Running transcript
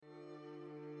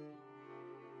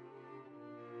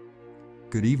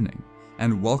good evening,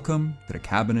 and welcome to the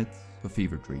Cabinet of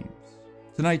Fever Dreams.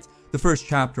 Tonight, the first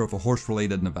chapter of a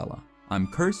horse-related novella. I'm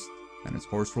Cursed, and it's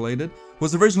horse-related,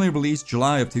 was originally released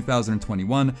July of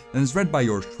 2021, and is read by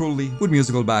yours truly, with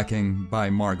musical backing by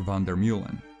Mark van der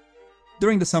Meulen.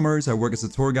 During the summers, I work as a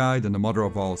tour guide in the mother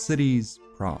of all cities,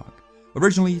 Prague.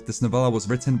 Originally, this novella was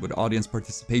written with audience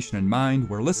participation in mind,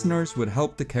 where listeners would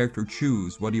help the character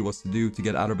choose what he was to do to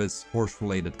get out of his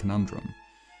horse-related conundrum.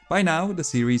 By now, the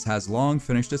series has long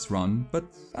finished its run, but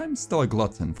I'm still a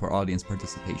glutton for audience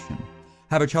participation.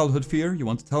 Have a childhood fear you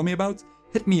want to tell me about?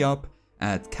 Hit me up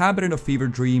at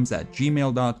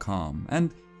cabinet-of-fever-dreams@gmail.com,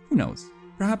 and who knows,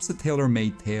 perhaps a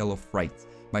tailor-made tale of fright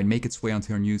might make its way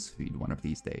onto your newsfeed one of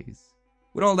these days.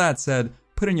 With all that said,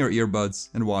 put in your earbuds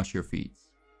and wash your feet.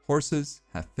 Horses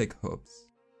have thick hooves.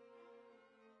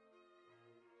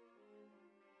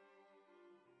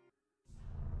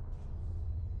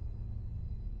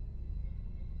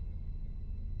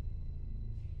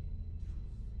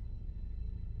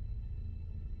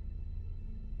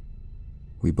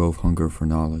 We both hunger for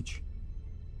knowledge.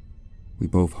 We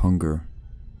both hunger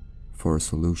for a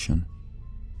solution.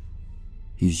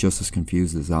 He's just as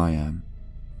confused as I am,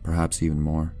 perhaps even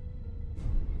more.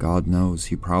 God knows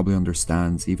he probably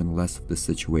understands even less of the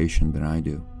situation than I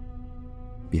do.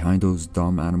 Behind those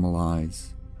dumb animal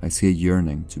eyes, I see a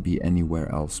yearning to be anywhere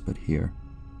else but here.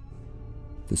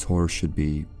 This horse should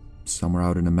be somewhere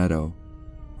out in a meadow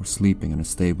or sleeping in a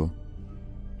stable.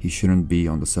 He shouldn't be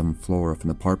on the 7th floor of an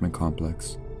apartment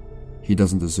complex. He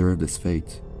doesn't deserve this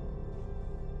fate.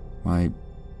 My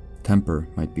temper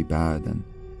might be bad, and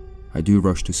I do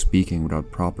rush to speaking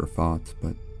without proper thought,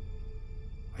 but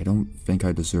I don't think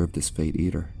I deserve this fate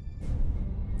either.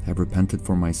 I've repented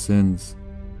for my sins,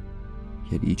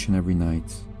 yet each and every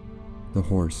night, the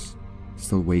horse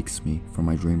still wakes me from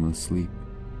my dreamless sleep.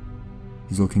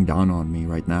 He's looking down on me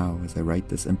right now as I write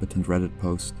this impotent Reddit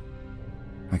post.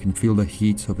 I can feel the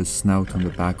heat of his snout on the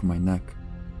back of my neck.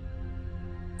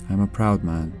 I'm a proud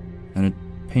man, and it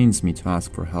pains me to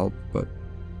ask for help, but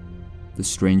this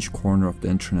strange corner of the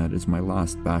internet is my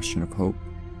last bastion of hope.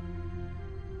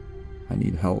 I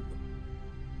need help.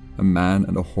 A man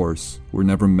and a horse were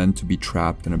never meant to be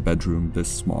trapped in a bedroom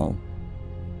this small.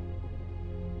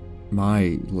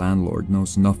 My landlord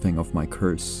knows nothing of my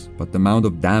curse, but the amount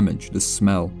of damage, the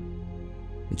smell,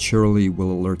 it surely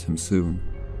will alert him soon.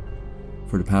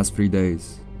 For the past 3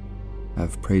 days, I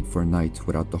have prayed for a night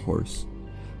without the horse.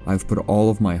 I have put all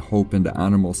of my hope in the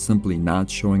animal simply not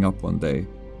showing up one day,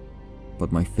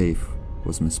 but my faith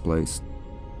was misplaced.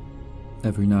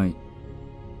 Every night,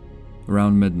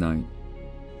 around midnight,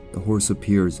 the horse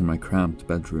appears in my cramped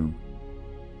bedroom.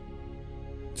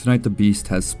 Tonight the beast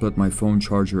has split my phone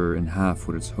charger in half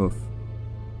with its hoof,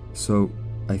 so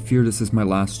I fear this is my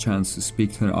last chance to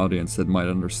speak to an audience that might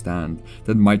understand,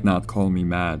 that might not call me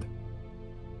mad.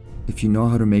 If you know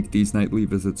how to make these nightly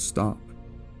visits stop,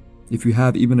 if you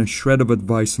have even a shred of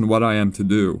advice on what I am to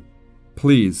do,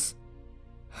 please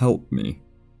help me.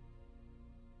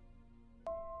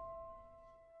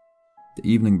 The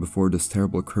evening before this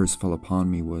terrible curse fell upon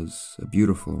me was a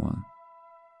beautiful one.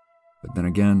 But then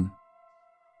again,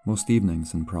 most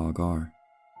evenings in Prague are.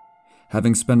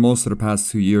 Having spent most of the past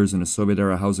 2 years in the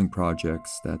Soviet-era housing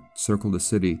projects that circle the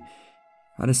city,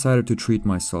 I decided to treat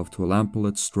myself to a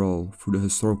lamp-lit stroll through the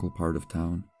historical part of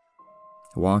town.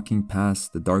 Walking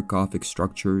past the dark Gothic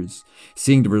structures,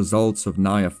 seeing the results of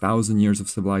nigh 1,000 years of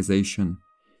civilization,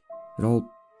 it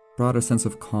all brought a sense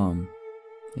of calm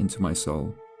into my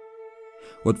soul.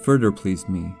 What further pleased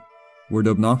me were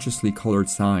the obnoxiously colored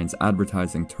signs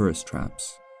advertising tourist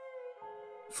traps.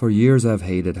 For years I've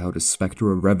hated how the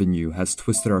specter of revenue has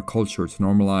twisted our culture to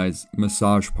normalize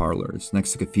massage parlors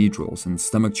next to cathedrals and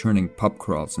stomach-churning pub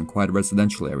crawls in quiet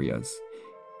residential areas.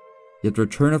 Yet the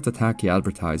return of the tacky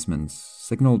advertisements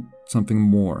signaled something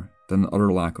more than an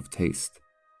utter lack of taste.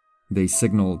 They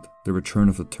signaled the return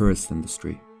of the tourist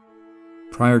industry.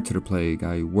 Prior to the plague,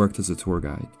 I worked as a tour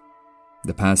guide.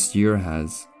 The past year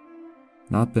has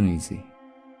not been easy,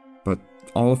 but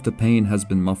all of the pain has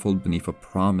been muffled beneath a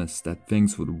promise that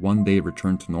things would one day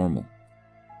return to normal.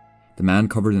 The man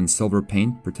covered in silver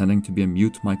paint pretending to be a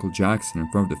mute Michael Jackson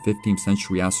in front of the 15th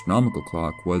century astronomical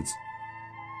clock was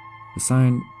a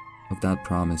sign of that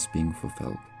promise being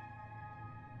fulfilled.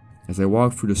 As I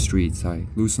walked through the streets, I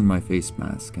loosened my face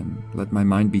mask and let my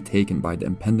mind be taken by the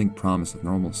impending promise of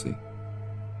normalcy.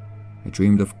 I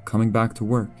dreamed of coming back to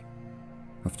work,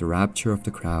 of the rapture of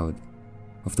the crowd,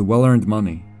 of the well-earned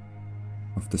money,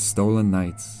 of the stolen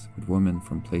nights with women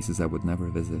from places I would never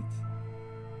visit.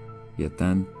 Yet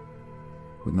then,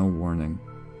 with no warning,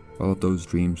 all of those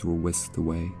dreams were whisked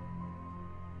away.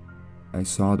 I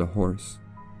saw the horse,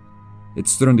 It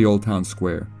stood in the old town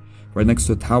square, right next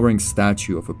to a towering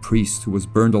statue of a priest who was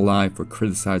burned alive for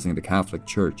criticizing the Catholic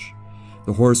Church.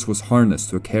 The horse was harnessed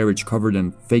to a carriage covered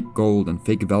in fake gold and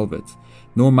fake velvet.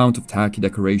 No amount of tacky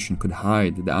decoration could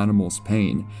hide the animal's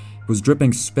pain. It was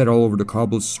dripping spit all over the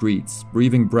cobbled streets,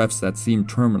 breathing breaths that seemed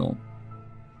terminal.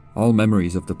 All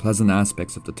memories of the pleasant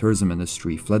aspects of the tourism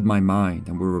industry fled my mind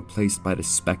and were replaced by the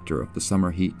specter of the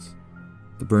summer heat.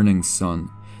 The burning sun,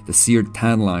 the seared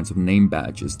tan lines of name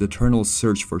badges, the eternal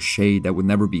search for shade that would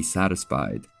never be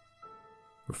satisfied.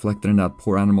 Reflected in that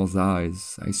poor animal's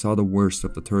eyes, I saw the worst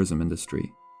of the tourism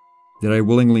industry. Yet I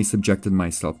willingly subjected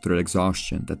myself to the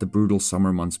exhaustion that the brutal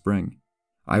summer months bring.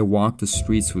 I walked the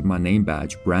streets with my name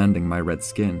badge branding my red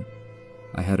skin.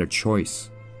 I had a choice.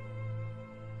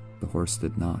 The horse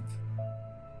did not.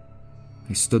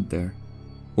 I stood there,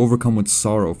 overcome with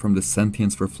sorrow from the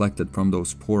sentience reflected from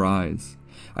those poor eyes.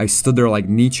 I stood there like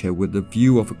Nietzsche with the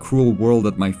view of a cruel world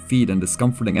at my feet and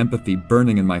discomforting empathy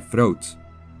burning in my throat.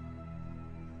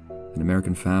 An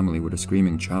American family with a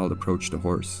screaming child approached the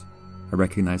horse. I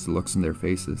recognized the looks in their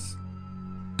faces.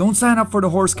 "Don't sign up for the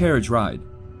horse carriage ride,"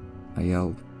 I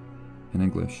yelled, in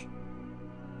English.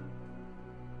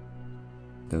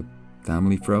 The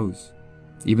family froze.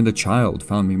 Even the child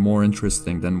found me more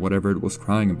interesting than whatever it was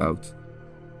crying about.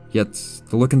 Yet,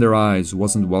 the look in their eyes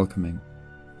wasn't welcoming.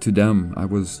 To them, I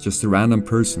was just a random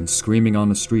person screaming on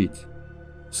the street.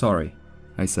 "Sorry,"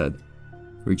 I said,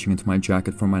 reaching into my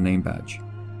jacket for my name badge.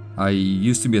 "I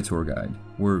used to be a tour guide.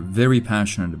 We're very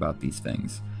passionate about these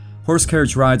things. Horse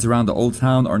carriage rides around the old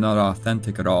town are not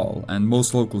authentic at all, and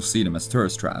most locals see them as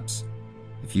tourist traps.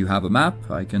 If you have a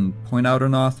map, I can point out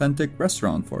an authentic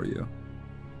restaurant for you."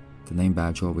 The name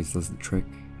badge always does the trick,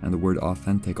 and the word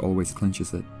authentic always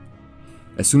clinches it.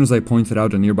 As soon as I pointed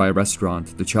out a nearby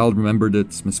restaurant, the child remembered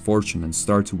its misfortune and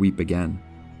started to weep again.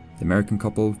 The American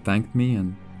couple thanked me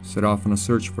and set off on a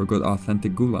search for good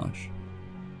authentic goulash.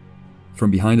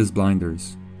 From behind his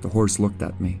blinders, the horse looked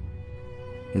at me.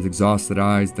 His exhausted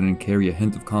eyes didn't carry a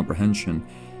hint of comprehension,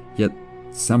 yet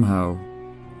somehow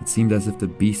it seemed as if the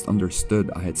beast understood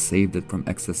I had saved it from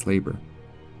excess labor.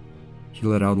 He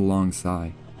let out a long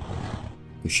sigh.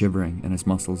 The shivering in his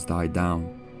muscles died down.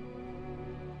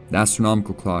 The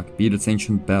astronomical clock beat its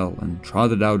ancient bell and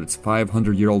trotted out its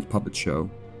 500-year-old puppet show.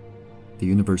 The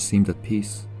universe seemed at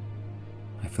peace.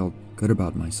 I felt good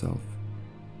about myself.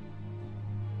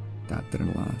 That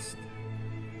didn't last.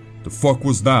 "The fuck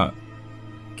was that?"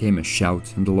 Came a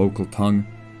shout in the local tongue.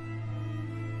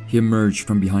 He emerged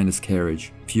from behind his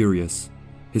carriage, furious.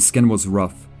 His skin was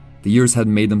rough. The years had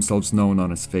made themselves known on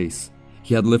his face.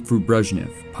 He had lived through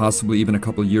Brezhnev, possibly even a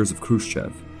couple years of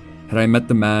Khrushchev. Had I met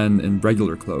the man in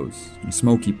regular clothes, in a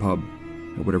smoky pub,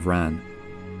 I would have ran.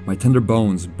 My tender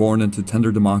bones, born into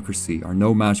tender democracy, are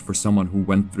no match for someone who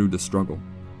went through the struggle.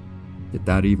 Yet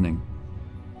that evening,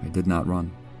 I did not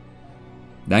run.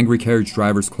 The angry carriage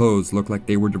driver's clothes looked like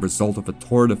they were the result of a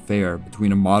torrid affair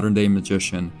between a modern-day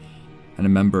magician and a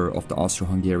member of the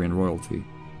Austro-Hungarian royalty.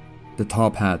 The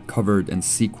top hat, covered in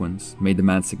sequins, made the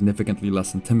man significantly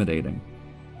less intimidating.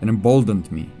 It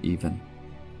emboldened me, even.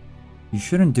 "You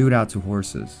shouldn't do that to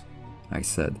horses," I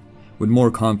said, with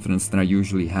more confidence than I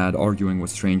usually had arguing with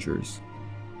strangers.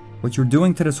 "What you're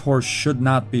doing to this horse should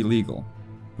not be legal."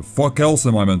 "The fuck else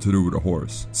am I meant to do with a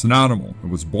horse? It's an animal. It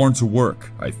was born to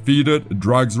work. I feed it, it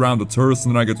drags around the tourists,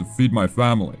 and then I get to feed my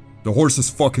family. The horse is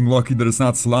fucking lucky that it's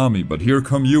not salami, but here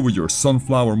come you with your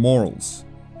sunflower morals."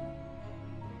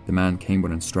 The man came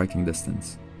within striking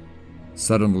distance.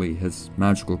 Suddenly, his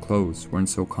magical clothes weren't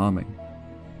so calming.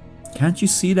 "Can't you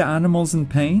see the animal's in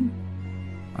pain?"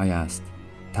 I asked,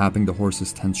 tapping the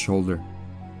horse's tense shoulder.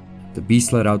 The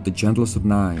beast let out the gentlest of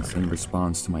neighs in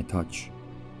response to my touch.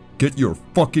 "Get your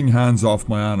fucking hands off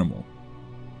my animal."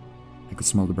 I could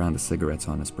smell the brand of cigarettes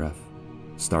on his breath.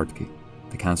 Startki,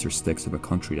 the cancer sticks of a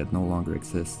country that no longer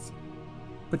exists.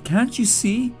 "But can't you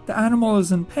see? The animal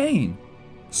is in pain."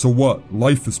 "So what?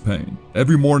 Life is pain.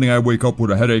 Every morning I wake up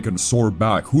with a headache and a sore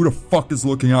back. Who the fuck is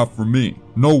looking out for me?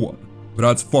 No one. But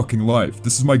that's fucking life.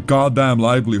 This is my goddamn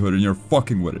livelihood and you're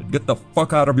fucking with it. Get the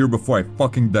fuck out of here before I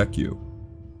fucking deck you."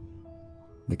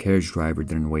 The carriage driver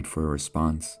didn't wait for a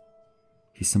response.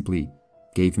 He simply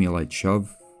gave me a light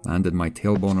shove, landed my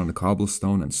tailbone on the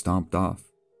cobblestone, and stomped off.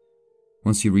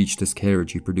 Once he reached his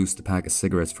carriage, he produced a pack of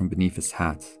cigarettes from beneath his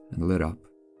hat and lit up.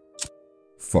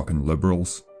 "Fucking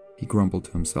liberals," he grumbled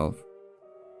to himself.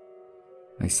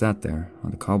 I sat there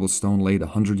on the cobblestone laid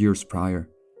 100 years prior,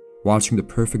 watching the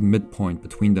perfect midpoint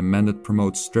between the men that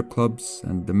promote strip clubs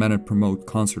and the men that promote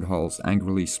concert halls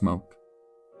angrily smoke.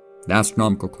 The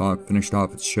astronomical clock finished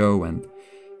off its show, and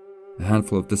A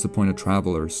handful of disappointed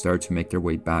travelers started to make their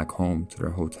way back home to their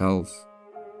hotels.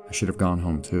 I should have gone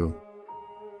home too,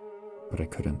 but I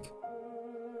couldn't.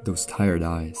 Those tired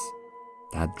eyes,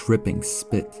 that dripping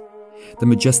spit, the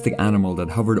majestic animal that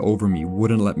hovered over me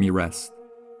wouldn't let me rest.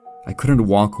 I couldn't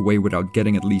walk away without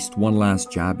getting at least one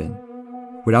last jab in.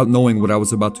 Without knowing what I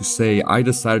was about to say, I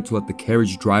decided to let the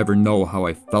carriage driver know how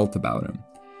I felt about him.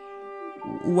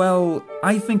 "Well,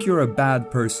 I think you're a bad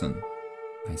person,"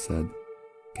 I said,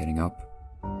 getting up.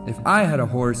 "If I had a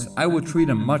horse, I would treat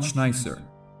him much nicer."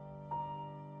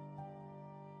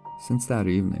 Since that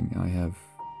evening, I have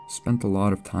spent a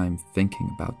lot of time thinking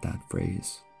about that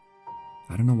phrase.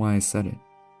 I don't know why I said it.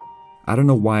 I don't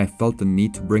know why I felt the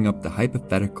need to bring up the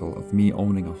hypothetical of me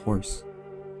owning a horse.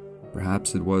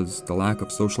 Perhaps it was the lack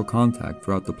of social contact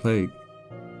throughout the plague.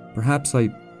 Perhaps I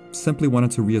simply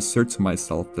wanted to reassert to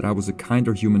myself that I was a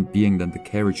kinder human being than the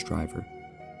carriage driver.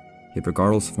 Yet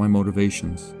regardless of my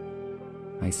motivations,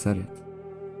 I said it.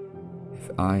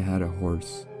 If I had a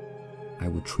horse, I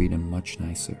would treat him much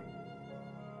nicer.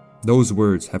 Those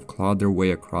words have clawed their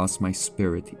way across my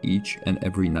spirit each and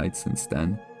every night since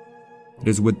then. It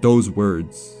is with those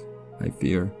words, I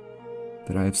fear,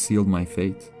 that I have sealed my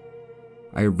fate.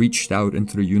 I reached out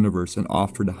into the universe and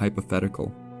offered a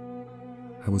hypothetical.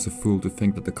 I was a fool to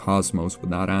think that the cosmos would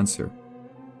not answer.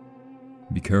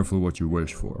 Be careful what you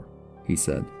wish for, he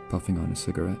said, puffing on a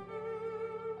cigarette.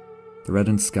 The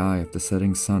reddened sky of the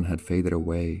setting sun had faded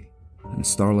away, and a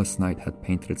starless night had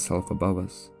painted itself above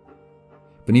us.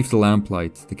 Beneath the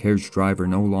lamplight, the carriage driver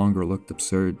no longer looked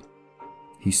absurd.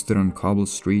 He stood on cobbled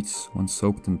streets, once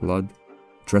soaked in blood,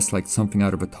 dressed like something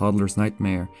out of a toddler's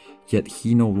nightmare, yet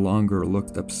he no longer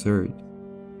looked absurd,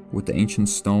 with the ancient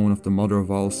stone of the mother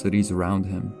of all cities around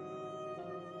him.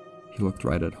 He looked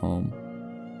right at home.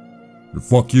 "The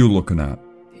fuck you looking at?"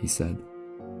 he said.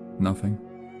 "Nothing,"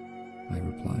 I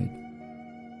replied.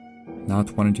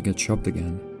 Not wanting to get shoved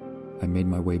again, I made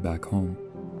my way back home.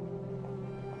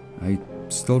 I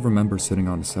still remember sitting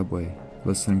on the subway,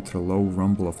 listening to the low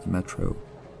rumble of the metro,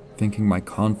 thinking my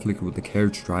conflict with the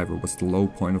carriage driver was the low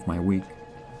point of my week.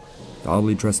 The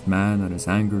oddly dressed man and his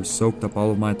anger soaked up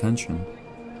all of my attention.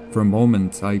 For a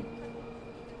moment, I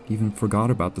even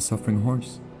forgot about the suffering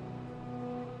horse.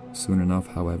 Soon enough,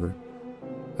 however,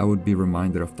 I would be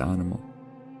reminded of the animal.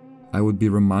 I would be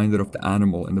reminded of the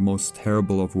animal in the most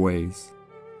terrible of ways.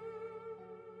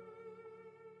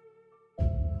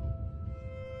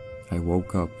 I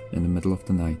woke up in the middle of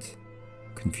the night,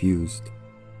 confused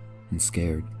and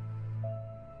scared.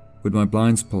 With my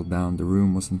blinds pulled down, the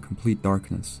room was in complete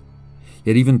darkness.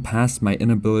 Yet even past my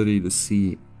inability to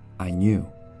see, I knew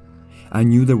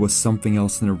there was something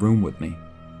else in the room with me.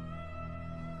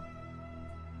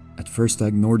 At first I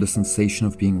ignored the sensation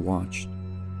of being watched.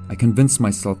 I convinced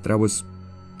myself that I was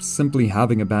simply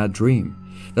having a bad dream,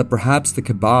 that perhaps the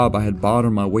kebab I had bought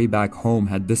on my way back home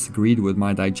had disagreed with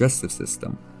my digestive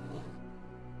system.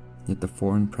 Yet the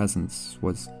foreign presence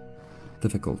was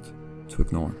difficult to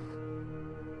ignore.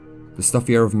 The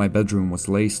stuffy air of my bedroom was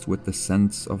laced with the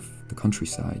scents of the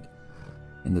countryside.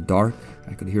 In the dark,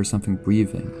 I could hear something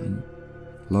breathing in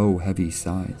low, heavy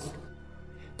sighs.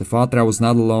 The thought that I was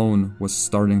not alone was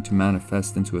starting to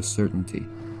manifest into a certainty.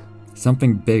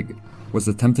 Something big was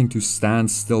attempting to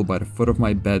stand still by the foot of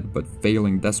my bed, but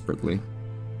failing desperately.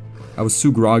 I was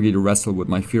too groggy to wrestle with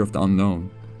my fear of the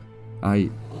unknown. I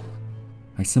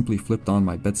simply flipped on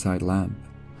my bedside lamp.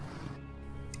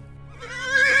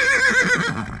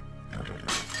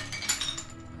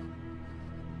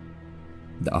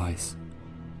 The eyes,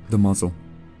 the muzzle,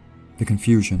 the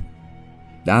confusion.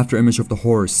 The afterimage of the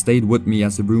horror stayed with me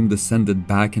as the room descended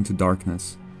back into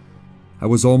darkness. I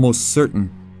was almost certain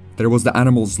that it was the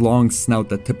animal's long snout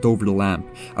that tipped over the lamp.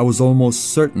 I was almost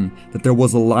certain that there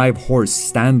was a live horse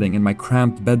standing in my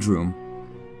cramped bedroom.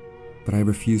 But I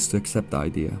refused to accept the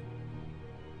idea.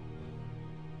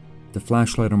 The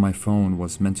flashlight on my phone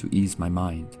was meant to ease my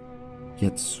mind.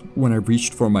 Yet, when I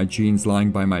reached for my jeans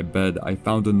lying by my bed, I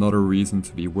found another reason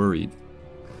to be worried.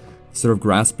 Instead of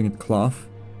grasping at cloth,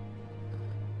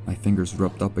 my fingers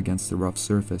rubbed up against the rough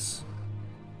surface.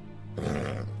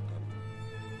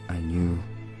 I knew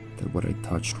that what I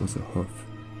touched was a hoof.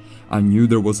 I knew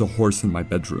there was a horse in my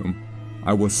bedroom.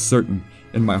 I was certain,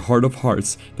 in my heart of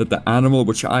hearts, that the animal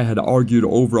which I had argued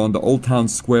over on the Old Town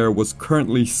Square was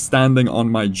currently standing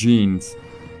on my jeans.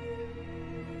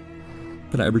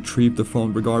 But I retrieved the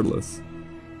phone regardless.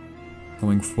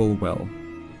 Knowing full well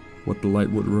what the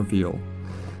light would reveal,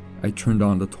 I turned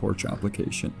on the torch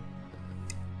application.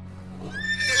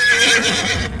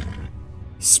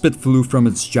 Spit flew from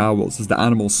its jowls as the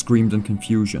animal screamed in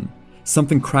confusion.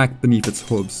 Something cracked beneath its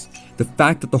hooves. The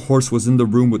fact that the horse was in the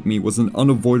room with me was an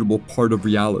unavoidable part of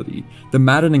reality. The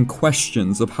maddening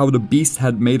questions of how the beast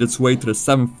had made its way to the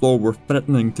 7th floor were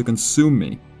threatening to consume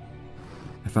me.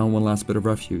 I found one last bit of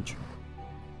refuge.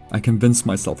 I convinced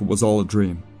myself it was all a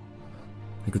dream.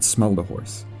 I could smell the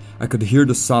horse. I could hear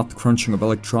the soft crunching of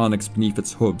electronics beneath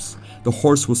its hooves. The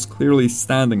horse was clearly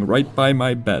standing right by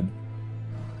my bed.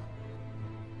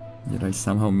 Yet I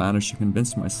somehow managed to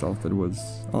convince myself it was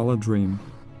all a dream.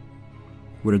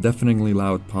 With a deafeningly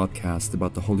loud podcast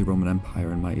about the Holy Roman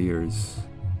Empire in my ears,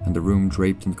 and the room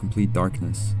draped in complete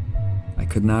darkness, I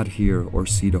could not hear or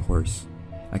see the horse.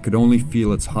 I could only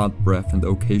feel its hot breath and the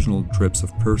occasional drips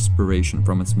of perspiration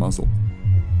from its muzzle.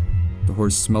 The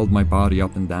horse smelled my body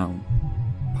up and down,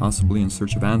 possibly in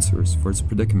search of answers for its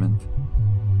predicament,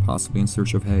 possibly in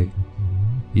search of hay.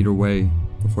 Either way,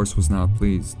 the horse was not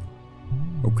pleased.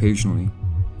 Occasionally,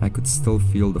 I could still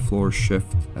feel the floor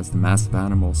shift as the massive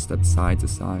animal stepped side to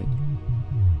side.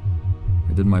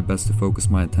 I did my best to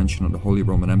focus my attention on the Holy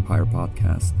Roman Empire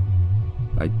podcast.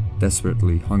 I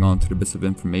desperately hung on to the bits of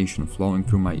information flowing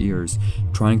through my ears,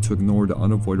 trying to ignore the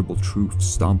unavoidable truth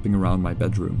stomping around my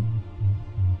bedroom.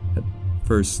 At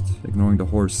first, ignoring the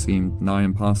horse seemed nigh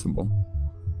impossible.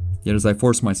 Yet as I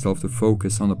forced myself to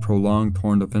focus on the prolonged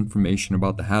torrent of information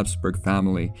about the Habsburg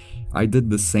family, I did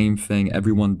the same thing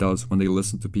everyone does when they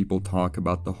listen to people talk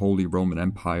about the Holy Roman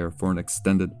Empire for an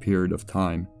extended period of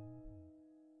time.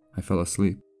 I fell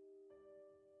asleep.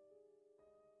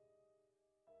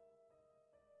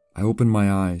 I opened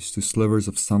my eyes to slivers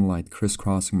of sunlight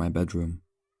crisscrossing my bedroom.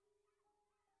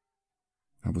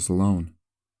 I was alone.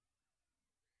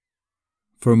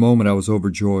 For a moment I was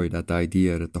overjoyed at the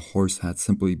idea that the horse had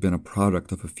simply been a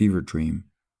product of a fever dream.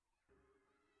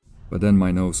 But then my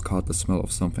nose caught the smell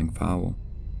of something foul.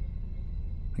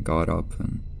 I got up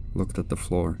and looked at the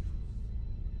floor.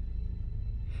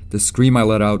 The scream I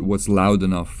let out was loud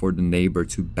enough for the neighbor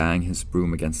to bang his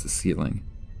broom against the ceiling.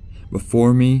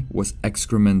 Before me was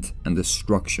excrement and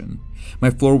destruction. My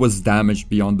floor was damaged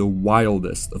beyond the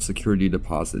wildest of security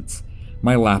deposits.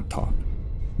 My laptop,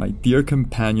 my dear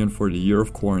companion for the year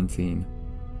of quarantine,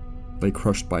 lay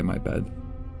crushed by my bed.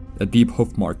 A deep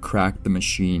hoof mark cracked the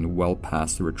machine well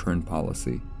past the return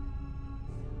policy.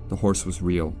 The horse was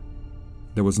real.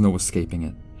 There was no escaping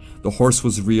it. The horse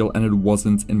was real and it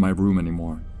wasn't in my room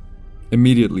anymore.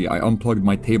 Immediately, I unplugged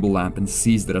my table lamp and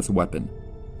seized it as a weapon.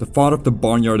 The thought of the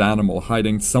barnyard animal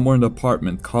hiding somewhere in the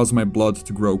apartment caused my blood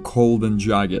to grow cold and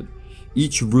jagged.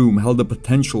 Each room held the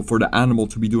potential for the animal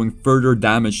to be doing further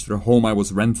damage to the home I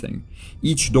was renting.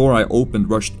 Each door I opened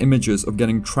rushed images of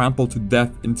getting trampled to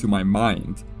death into my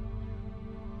mind.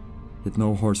 Yet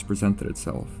no horse presented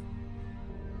itself.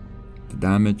 The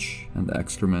damage and the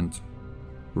excrement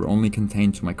were only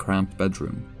contained to my cramped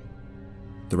bedroom.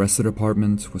 The rest of the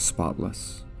apartment was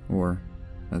spotless, or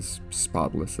as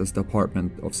spotless as the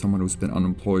apartment of someone who's been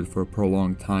unemployed for a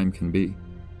prolonged time can be.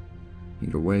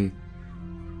 Either way,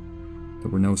 there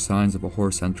were no signs of a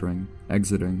horse entering,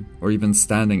 exiting, or even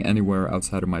standing anywhere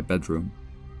outside of my bedroom.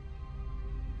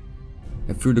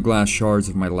 I threw the glass shards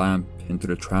of my lamp into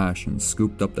the trash and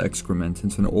scooped up the excrement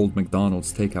into an old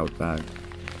McDonald's takeout bag.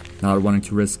 Not wanting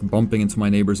to risk bumping into my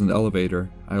neighbors in the elevator,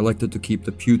 I elected to keep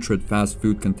the putrid fast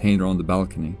food container on the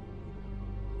balcony.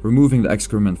 Removing the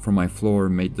excrement from my floor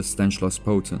made the stench less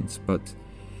potent, but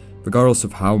regardless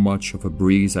of how much of a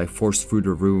breeze I forced through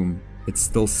the room, it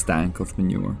still stank of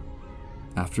manure.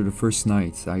 After the first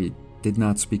night, I did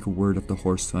not speak a word of the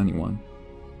horse to anyone.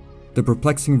 The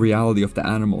perplexing reality of the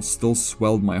animal still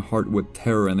swelled my heart with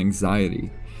terror and anxiety.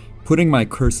 Putting my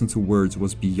curse into words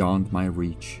was beyond my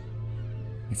reach.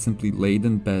 I simply laid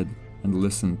in bed and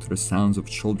listened to the sounds of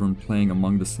children playing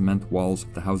among the cement walls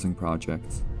of the housing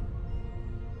project.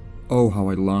 Oh, how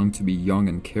I longed to be young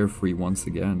and carefree once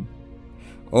again.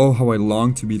 Oh, how I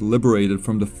longed to be liberated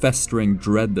from the festering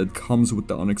dread that comes with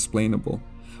the unexplainable.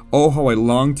 Oh, how I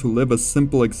longed to live a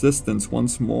simple existence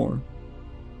once more.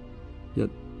 Yet,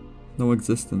 no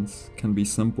existence can be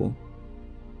simple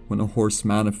when a horse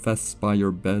manifests by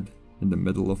your bed in the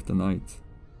middle of the night.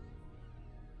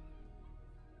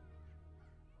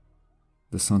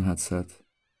 The sun had set.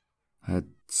 I had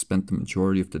spent the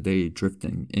majority of the day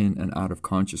drifting in and out of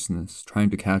consciousness, trying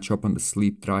to catch up on the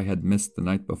sleep that I had missed the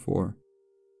night before.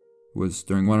 It was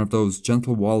during one of those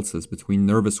gentle waltzes between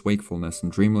nervous wakefulness and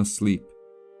dreamless sleep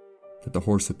that the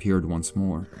horse appeared once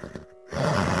more.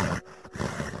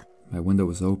 My window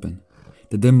was open.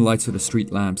 The dim lights of the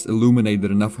street lamps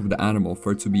illuminated enough of the animal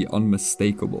for it to be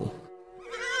unmistakable.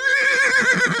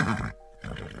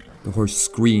 The horse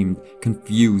screamed,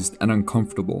 confused and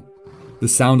uncomfortable. The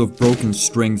sound of broken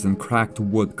strings and cracked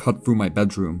wood cut through my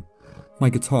bedroom. My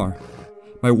guitar.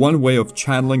 My one way of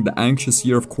channeling the anxious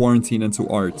year of quarantine into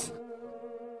art.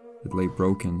 It lay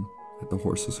broken at the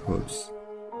horse's hooves.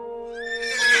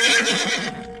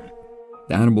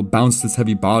 The animal bounced its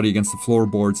heavy body against the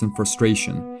floorboards in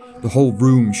frustration. The whole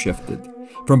room shifted.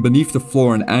 From beneath the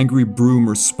floor, an angry broom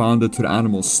responded to the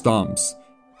animal's stomps.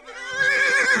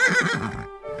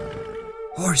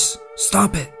 Horse,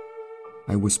 stop it!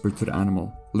 I whispered to the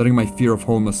animal, letting my fear of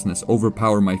homelessness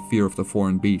overpower my fear of the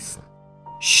foreign beast.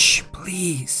 Shh,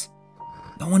 please.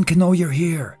 No one can know you're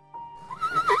here.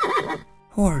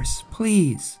 Horse,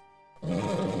 please.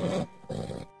 The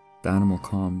animal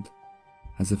calmed,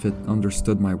 as if it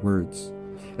understood my words,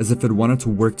 as if it wanted to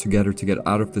work together to get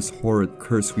out of this horrid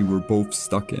curse we were both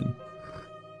stuck in.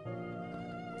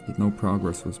 Yet no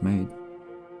progress was made.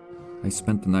 I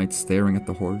spent the night staring at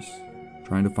the horse,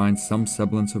 trying to find some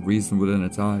semblance of reason within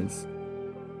its eyes,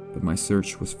 but my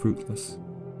search was fruitless.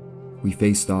 We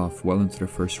faced off well into the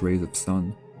first rays of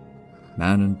sun,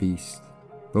 man and beast,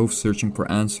 both searching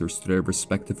for answers to their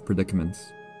respective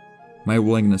predicaments. My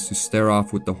willingness to stare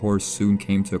off with the horse soon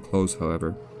came to a close,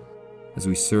 however. As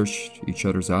we searched each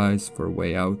other's eyes for a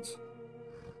way out,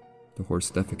 the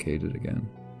horse defecated again.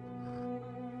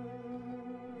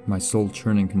 My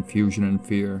soul-churning confusion and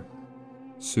fear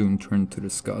soon turned to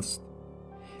disgust.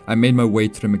 I made my way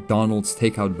to the McDonald's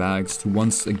takeout bags to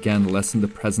once again lessen the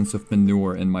presence of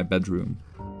manure in my bedroom.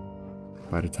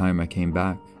 By the time I came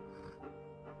back,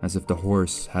 as if the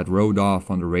horse had rode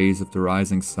off on the rays of the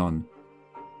rising sun,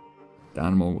 the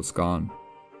animal was gone.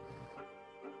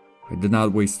 I did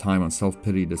not waste time on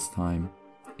self-pity this time.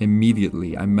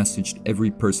 Immediately, I messaged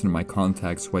every person in my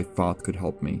contacts who I thought could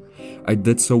help me. I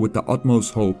did so with the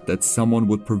utmost hope that someone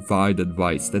would provide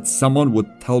advice, that someone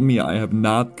would tell me I have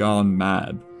not gone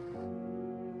mad.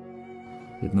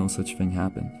 Yet no such thing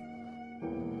happened.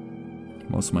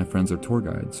 Most of my friends are tour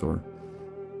guides, or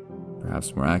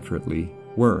perhaps more accurately,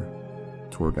 were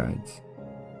tour guides.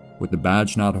 With the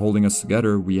badge not holding us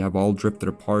together, we have all drifted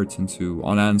apart into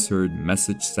unanswered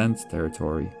message sent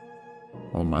territory.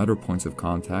 All my other points of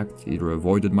contact either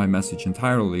avoided my message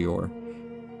entirely or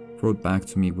wrote back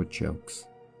to me with jokes.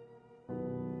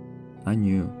 I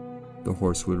knew the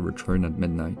horse would return at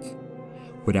midnight.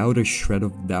 Without a shred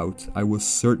of doubt, I was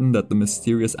certain that the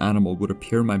mysterious animal would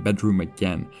appear in my bedroom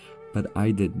again, but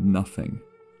I did nothing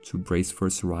to brace for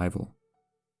its arrival.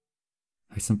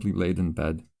 I simply laid in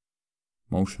bed,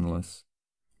 motionless,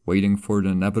 waiting for the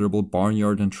inevitable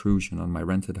barnyard intrusion on my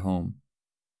rented home.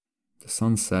 The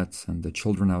sun set and the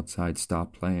children outside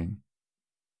stopped playing.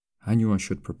 I knew I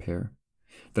should prepare,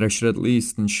 that I should at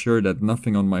least ensure that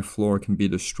nothing on my floor can be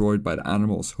destroyed by the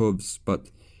animal's hooves,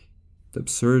 but the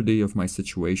absurdity of my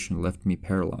situation left me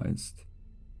paralyzed.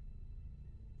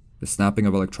 The snapping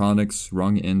of electronics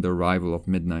rung in the arrival of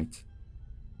midnight.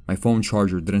 My phone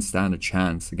charger didn't stand a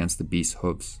chance against the beast's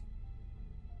hooves.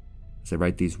 As I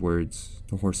write these words,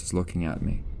 the horse is looking at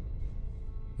me.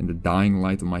 In the dying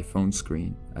light of my phone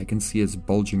screen, I can see his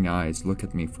bulging eyes look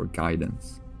at me for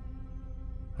guidance.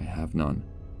 I have none.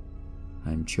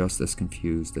 I am just as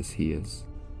confused as he is.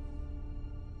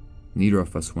 Neither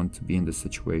of us want to be in this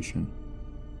situation.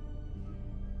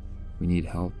 We need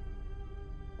help.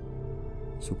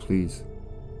 So please,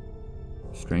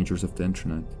 strangers of the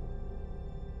internet,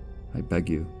 I beg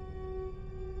you,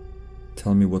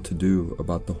 tell me what to do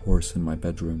about the horse in my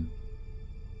bedroom.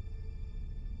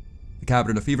 The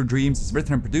Cabinet of Fever Dreams is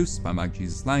written and produced by Mike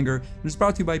Jesus Langer and is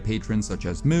brought to you by patrons such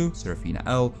as Moo, Serafina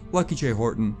L, Lucky J.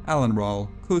 Horton, Alan Rawl,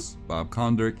 Kus, Bob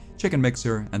Kondirk, Chicken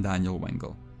Mixer, and Daniel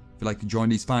Wengel. If you'd like to join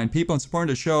these fine people and support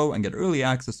the show and get early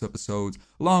access to episodes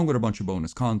along with a bunch of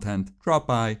bonus content, drop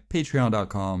by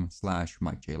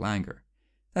patreon.com/MikeJLanger.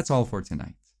 That's all for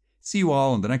tonight. See you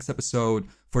all in the next episode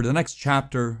for the next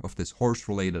chapter of this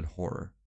horse-related horror.